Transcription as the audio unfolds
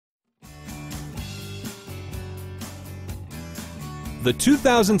The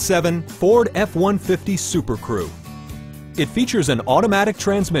 2007 Ford F-150 SuperCrew. It features an automatic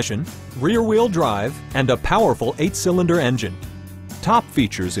transmission, rear-wheel drive, and a powerful 8-cylinder engine. Top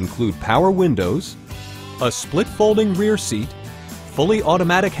features include power windows, a split folding rear seat, fully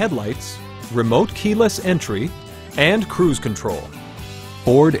automatic headlights, remote keyless entry, and cruise control.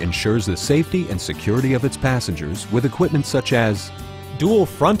 Ford ensures the safety and security of its passengers with equipment such as dual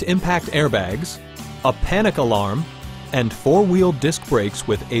front impact airbags, a panic alarm, and 4-wheel disc brakes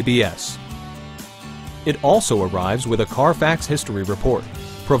with ABS. It also arrives with a Carfax history report,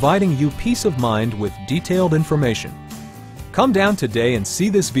 providing you peace of mind with detailed information. Come down today and see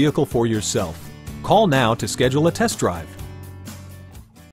this vehicle for yourself. Call now to schedule a test drive.